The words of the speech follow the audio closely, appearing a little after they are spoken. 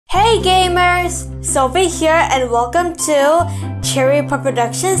Hey gamers! Sophie here and welcome to Cherry Pop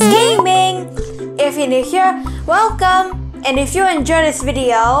Productions Gaming! If you're new here, welcome! And if you enjoyed this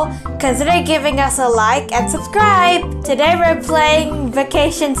video, consider giving us a like and subscribe! Today we're playing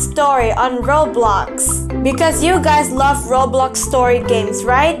Vacation Story on Roblox. Because you guys love Roblox story games,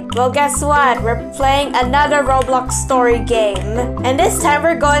 right? Well, guess what? We're playing another Roblox story game. And this time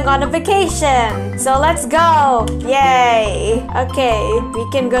we're going on a vacation. So let's go! Yay! Okay, we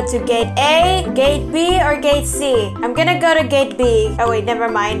can go to gate A, gate B, or gate C. I'm gonna go to gate B. Oh wait, never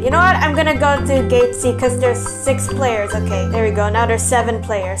mind. You know what? I'm gonna go to gate C because there's 6 players. Okay, there we go. Now there's 7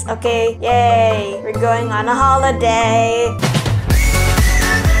 players. Okay, yay! We're going on a holiday.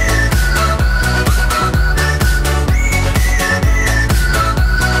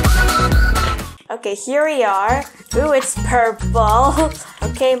 Okay, here we are. Ooh, it's purple.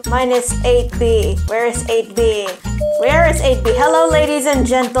 Okay, mine is 8B. Where is 8B? Where is 8B? Hello, ladies and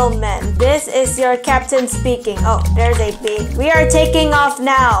gentlemen. This is your captain speaking. Oh, there's 8B. We are taking off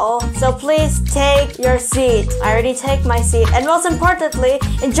now. So please take your seat. I already take my seat. And most importantly,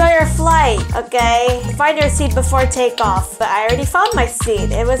 enjoy your flight. Okay? Find your seat before takeoff. But I already found my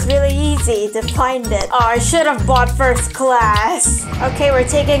seat. It was really easy to find it. Oh, I should have bought first class. Okay, we're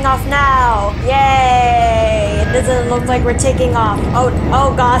taking off now. Yay! It doesn't look like we're taking off.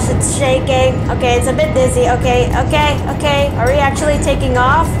 Oh gosh, it's shaking. Okay, it's a bit dizzy. Okay. Are we actually taking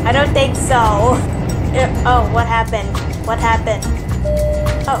off? I don't think so. Oh, what happened? What happened?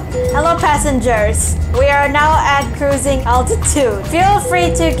 Oh, hello passengers. We are now at cruising altitude. Feel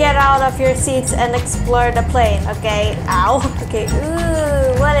free to get out of your seats and explore the plane, okay? Ow. Okay,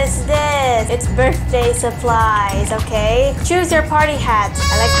 ooh, what is this? It's birthday supplies, okay? Choose your party hat.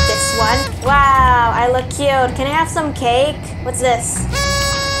 I like this one. Wow, I look cute. Can I have some cake? What's this?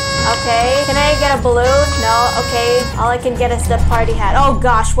 Okay, can I get a balloon? No, okay. All I can get is the party hat. Oh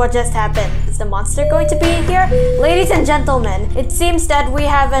gosh, what just happened? Is the monster going to be here? Ladies and gentlemen, it seems that we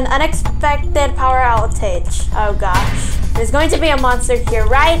have an unexpected power outage. Oh gosh. There's going to be a monster here,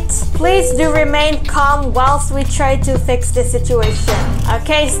 right? Please do remain calm whilst we try to fix the situation.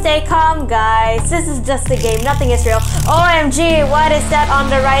 Okay, stay calm, guys. This is just a game. Nothing is real. OMG, what is that on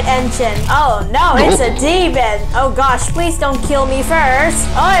the right engine? Oh, no, it's a demon. Oh, gosh, please don't kill me first.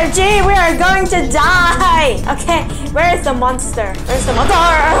 OMG, we are going to die. Okay, where is the monster? Where's the monster?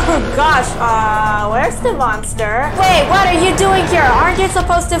 Oh, gosh. Where's the monster? Wait, what are you doing here? Aren't you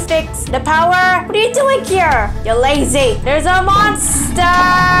supposed to fix the power? What are you doing here? You're lazy. There's a monster!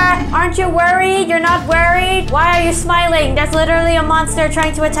 Aren't you worried? You're not worried? Why are you smiling? There's literally a monster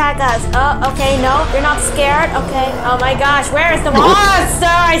trying to attack us. Oh, okay, no. You're not scared? Okay. Oh my gosh, where is the monster?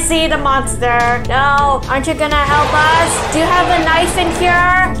 I see the monster. No. Aren't you gonna help us? Do you have a knife in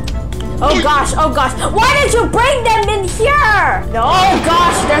here? Oh gosh. Why did you bring them in here? No, oh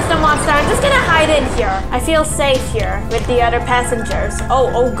gosh, there's the monster. I'm just gonna hide in here. I feel safe here with the other passengers.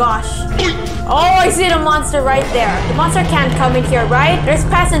 Oh gosh. Oh, I see the monster right there. The monster can't come in here, right? There's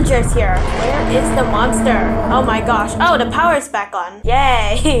passengers here. Where is the monster? Oh my gosh. Oh, the power's back on.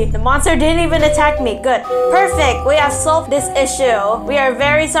 Yay. The monster didn't even attack me. Good. Perfect. We have solved this issue. We are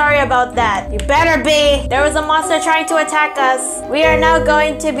very sorry about that. You better be. There was a monster trying to attack us. We are now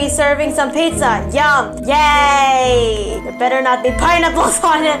going to be serving some pizza. Yum. Yay. There better not be pineapples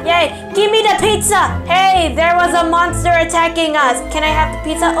on it. Yay. Give me the pizza. Hey, there was a monster attacking us. Can I have the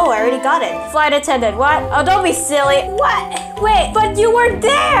pizza? Oh, I already got it. Flight attendant, what? Oh, don't be silly. What? Wait, but you were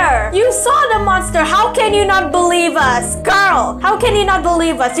there. You saw the monster. How can you not believe us? Girl, how can you not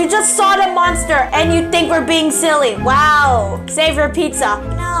believe us? You just saw the monster and you think we're being silly. Wow. Save your pizza.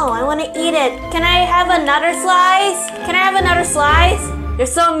 No, I want to eat it. Can I have another slice? Can I have another slice? You're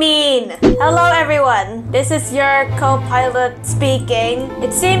so mean. Hello everyone. This is your co-pilot speaking.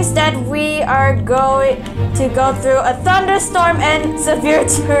 It seems that we are going to go through a thunderstorm and severe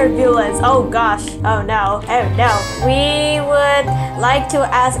turbulence. Oh gosh. Oh no. Oh no. We would like to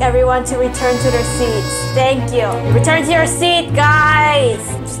ask everyone to return to their seats. Thank you. Return to your seat, guys.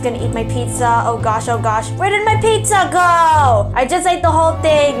 I'm just gonna eat my pizza. Oh gosh. Where did my pizza go? I just ate the whole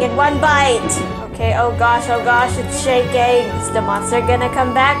thing in one bite. Okay, oh gosh, it's shaking. Is the monster gonna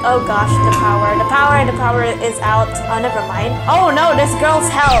come back? Oh gosh, the power is out. Oh, never mind. Oh no, this girl's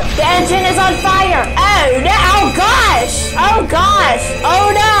help. The engine is on fire. Oh no, oh gosh. Oh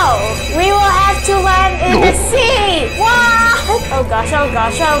no, we will have to land in the sea. What? Oh gosh.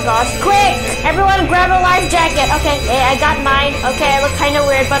 Quick, everyone grab a life jacket. Okay, hey, I got mine. Okay, I look kind of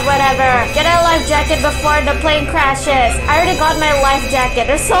weird, but whatever. Get a life jacket before the plane crashes. I already got my life jacket.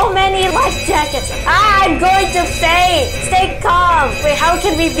 There's so many life jackets. I'm going to faint. Stay calm. Wait, how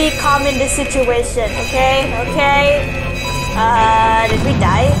can we be calm in this situation? Okay. Did we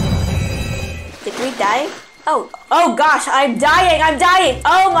die? Did we die? Oh gosh, I'm dying,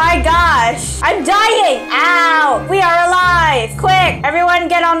 oh my gosh, I'm dying, ow, we are alive, quick, everyone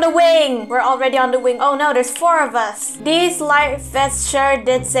get on the wing, we're already on the wing, oh no, there's 4 of us, these life vests sure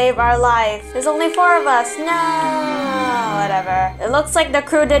did save our life, there's only 4 of us, no, whatever, it looks like the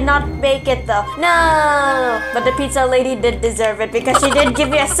crew did not make it though, no, but the pizza lady did deserve it because she did give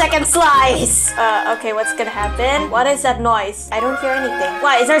me a second slice, okay, what's gonna happen, what is that noise, I don't hear anything,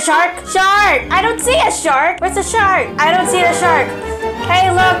 what, is there a shark, I don't see a shark, where's the shark? I don't see the shark. Hey,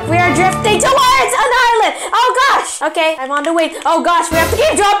 look, we are drifting towards an island. Oh gosh. Okay, I'm on the wing. Oh gosh, we have to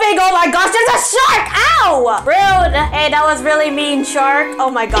keep dropping. Oh my gosh, there's a shark. Ow. Rude. Hey, that was really mean, shark. Oh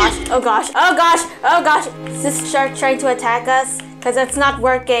my gosh. Oh gosh. Oh gosh. Oh gosh. Is this shark trying to attack us? Because it's not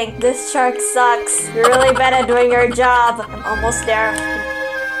working. This shark sucks. You're really bad at doing your job. I'm almost there.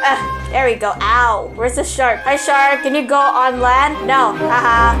 There we go. Ow. Where's the shark? Hi, shark. Can you go on land? No.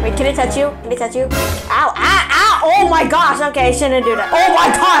 Haha. Wait, can it touch you? Can it touch you? Ow. Ow. Oh my gosh. Okay, I shouldn't do that. Oh my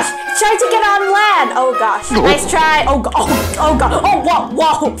gosh. It's trying to get on land. Oh gosh. Nice try. Oh god. Oh god. Oh,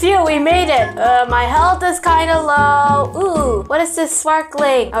 whoa. Phew, we made it. My health is kind of low. Ooh. What is this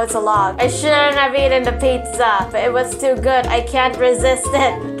sparkling? Oh, it's a log. I shouldn't have eaten the pizza, but it was too good. I can't resist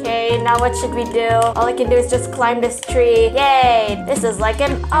it. Okay, now what should we do? All I can do is just climb this tree. Yay. This is like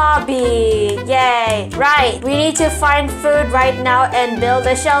an obby. Yay. Right. We need to find food right now and build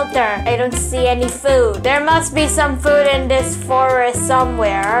a shelter. I don't see any food. There must be some food in this forest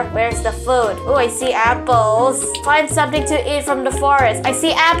somewhere. Where's the food? Oh, I see apples. Find something to eat from the forest. I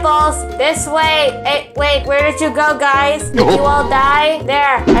see apples. This way. Hey, wait. Where did you go, guys? Did you all die?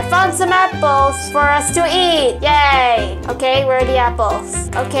 There. I found some apples for us to eat. Yay. Okay, where are the apples?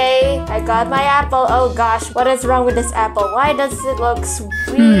 Okay, I got my apple. Oh gosh, what is wrong with this apple? Why does it look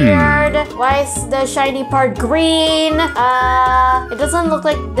weird? Why is the shiny part green? It doesn't look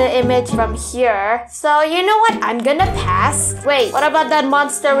like the image from here. So you know what? I'm gonna pass. Wait, what about that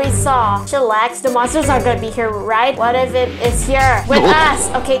monster we saw? Chillax, the monsters are gonna be here, right? What if it is here with us?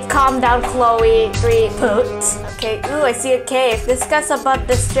 Okay, calm down, Chloe. 3 poots. Okay, ooh, I see a cave. Discuss about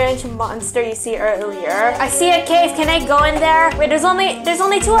the strange monster you see earlier. I see a cave. Can I go in there? Wait, there's only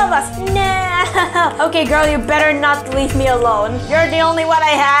 2 of us. No. Okay, girl, you better not leave me alone. You're the only one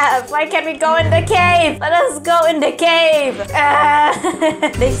I have. Why can't we go in the cave? Let us go in the cave.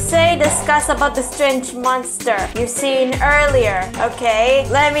 They say discuss about the strange monster you've seen earlier. Okay,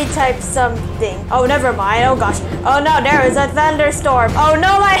 let me type something. Oh, never mind. Oh gosh. Oh no, there is a thunderstorm. Oh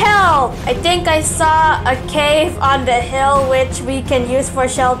no, my health. I think I saw a cave on the hill which we can use for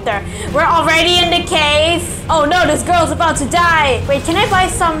shelter. We're already in the cave. Oh no, this girl's about to die. Wait, can I buy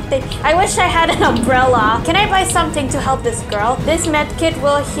something? I wish I had an umbrella. Can I buy something to help this girl? This med kit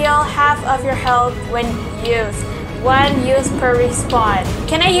will heal half of your health when used. 1 use per respawn.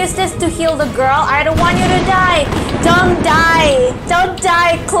 Can I use this to heal the girl? I don't want you to die. Don't die. Don't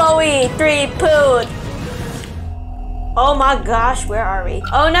die, Chloe. 3 poot. Oh my gosh, where are we?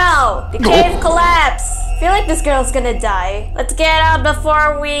 Oh no, the cave collapsed. I feel like this girl's gonna die. Let's get out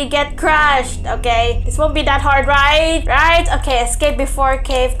before we get crushed, okay? This won't be that hard, right? Right? Okay, escape before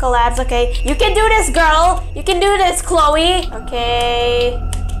cave collapse, okay? You can do this, girl. You can do this, Chloe. Okay.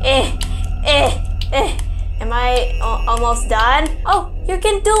 Am I almost done? Oh, you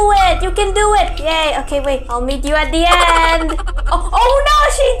can do it! You can do it! Yay! Okay, wait. I'll meet you at the end. Oh no!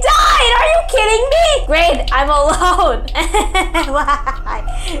 She died! Are you kidding me? Great! I'm alone. Why?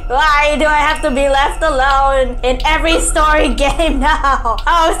 Why do I have to be left alone in every story game now?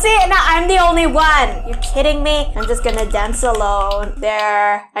 Oh, see? Now I'm the only one. You kidding me? I'm just gonna dance alone.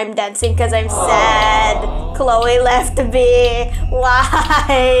 There. I'm dancing because I'm sad. Chloe left me.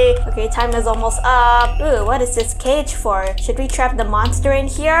 Why? Okay, time is almost up. Ooh, what is this cage for? Should we trap the monster in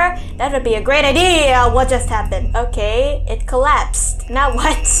here? That would be a great idea. What just happened? Okay, it collapsed. Now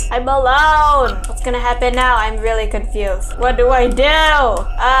what? I'm alone. What's gonna happen now? I'm really confused. What do I do?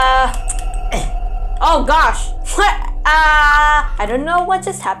 Oh gosh. What? I don't know what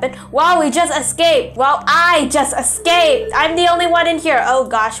just happened. Wow, we just escaped. Wow, I just escaped. I'm the only one in here. Oh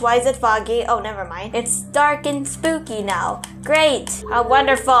gosh, why is it foggy? Oh, never mind. It's dark and spooky now. Great. How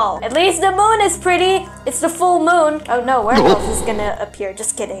wonderful. At least the moon is pretty. It's the full moon. Oh no, werewolf is gonna appear.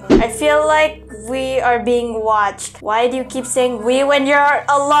 Just kidding. I feel like we are being watched. Why do you keep saying we when you're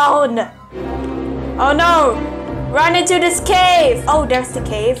alone? Oh no. Run into this cave. Oh, there's the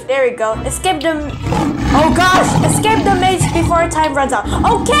cave. There we go. Escape the... Oh gosh. Escape the maze before time runs out.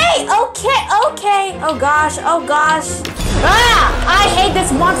 Okay. Oh gosh. I hate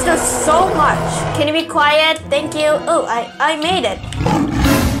this monster so much. Can you be quiet? Thank you. Oh, I made it.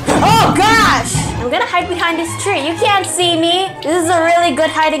 Oh gosh. I'm gonna hide behind this tree. You can't see me. This is a really good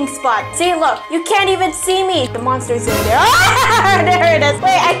hiding spot. See, look. You can't even see me. The monster's in there. Ah, there it is.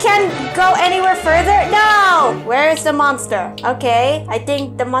 Wait, I can't go anywhere further? No. Where is the monster? Okay, I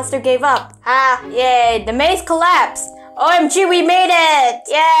think the monster gave up. Ah, yay. The maze collapsed. OMG, we made it!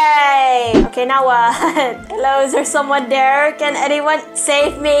 Yay! Okay, now what? Hello, is there someone there? Can anyone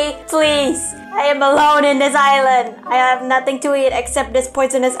save me? Please. I am alone in this island. I have nothing to eat except this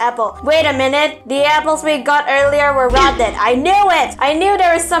poisonous apple. Wait a minute. The apples we got earlier were rotten. I knew it! I knew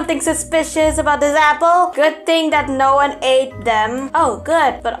there was something suspicious about this apple. Good thing that no one ate them. Oh,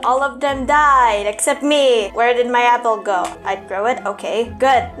 good. But all of them died except me. Where did my apple go? I throw it? Okay.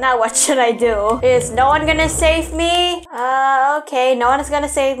 Good. Now what should I do? Is no one gonna save me? Okay. No one is gonna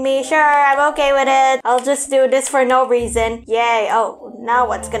save me. Sure, I'm okay with it. I'll just do this for no reason. Yay. Oh, now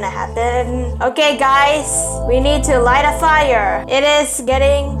what's gonna happen? Okay, guys, we need to light a fire. It is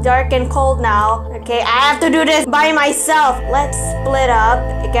getting dark and cold now. Okay, I have to do this by myself. Let's split up,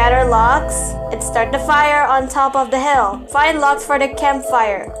 gather logs, and start the fire on top of the hill. Find logs for the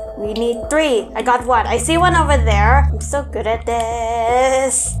campfire. We need 3. I got 1. I see one over there. I'm so good at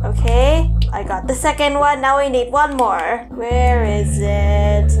this. Okay, I got the second one. Now we need 1 more. Where is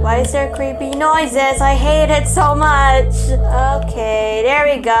it? Why is there creepy noises? I hate it so much. Okay, there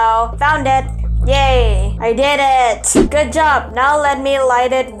we go. Found it. Yay! I did it! Good job! Now let me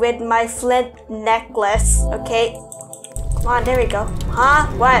light it with my flint necklace. Okay. Come on, there we go. Huh?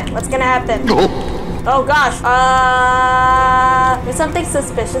 What? What's gonna happen? Oh gosh! There's something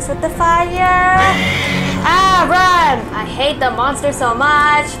suspicious with the fire. Ah, run! I hate the monster so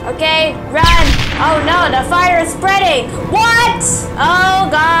much. Okay, run! Oh no, the fire is spreading! What? Oh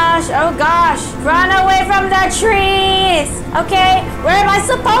gosh, oh gosh! Run away from the trees! Okay, where am I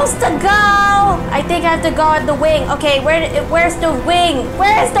supposed to go? I think I have to go at the wing. Okay, where's the wing?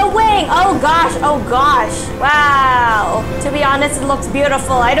 Where's the wing? Oh gosh, oh gosh. Wow. To be honest, it looks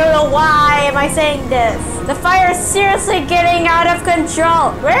beautiful. I don't know why am I saying this. The fire is seriously getting out of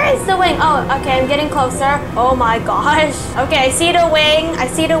control. Where is the wing? Oh, okay, I'm getting closer. Oh my gosh. Okay, I see the wing. I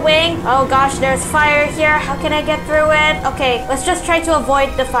see the wing. Oh gosh, there's fire here. How can I get through it? Okay, let's just try to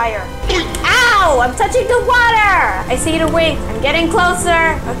avoid the fire. Ow! I'm touching the water! I see the wing. I'm getting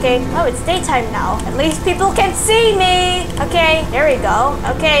closer. Okay. Oh, it's daytime now. At least people can see me. Okay, there we go.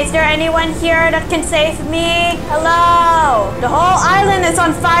 Okay, is there anyone here that can save me? Hello? The whole island is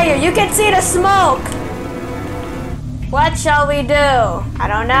on fire. You can see the smoke. What shall we do? I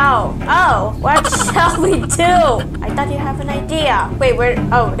don't know. Oh, what shall we do? I thought you have an idea. Wait, where?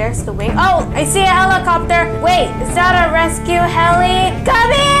 Oh, there's the wing. Oh, I see a helicopter. Wait, is that a rescue heli?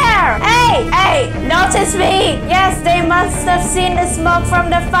 Come here! Hey, notice me. Yes, they must have seen the smoke from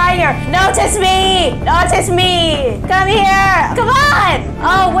the fire. Notice me. Notice me. Come here. Come on.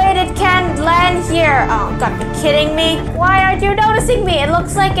 Oh, wait, it can't land here. Oh, God, you're kidding me? Why aren't you noticing me? It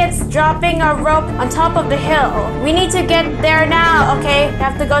looks like it's dropping a rope on top of the hill. We need to get there now. Okay, we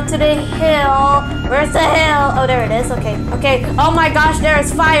have to go to the hill. Where's the hill? Oh, there it is. Okay, okay. Oh my gosh, there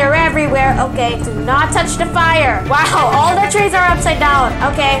is fire everywhere. Okay, do not touch the fire. Wow, all the trees are upside down.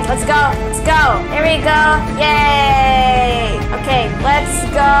 Okay, let's go. Let's go. Here we go. Yay. Okay, let's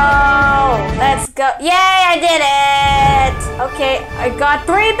go. Let's go. Yay, I did it. Okay, I got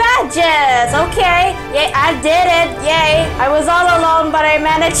 3 badges. Okay, yay, I did it. Yay. I was all alone, but I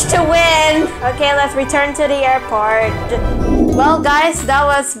managed to win. Okay, let's return to the airport. Well guys, that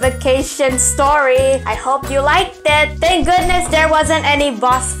was vacation story. I hope you liked it. Thank goodness there wasn't any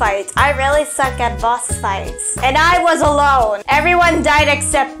boss fights. I really suck at boss fights. And I was alone. Everyone died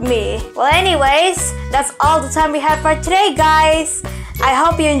except me. Well anyways, that's all the time we have for today guys. I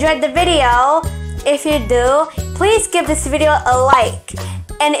hope you enjoyed the video. If you do, please give this video a like.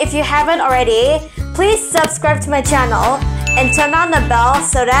 And if you haven't already, please subscribe to my channel and turn on the bell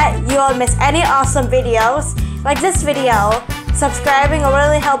so that you won't miss any awesome videos like this video. Subscribing will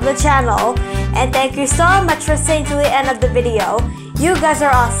really help the channel. And thank you so much for staying to the end of the video. You guys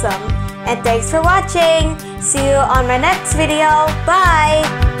are awesome. And thanks for watching. See you on my next video.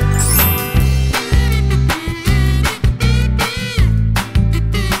 Bye!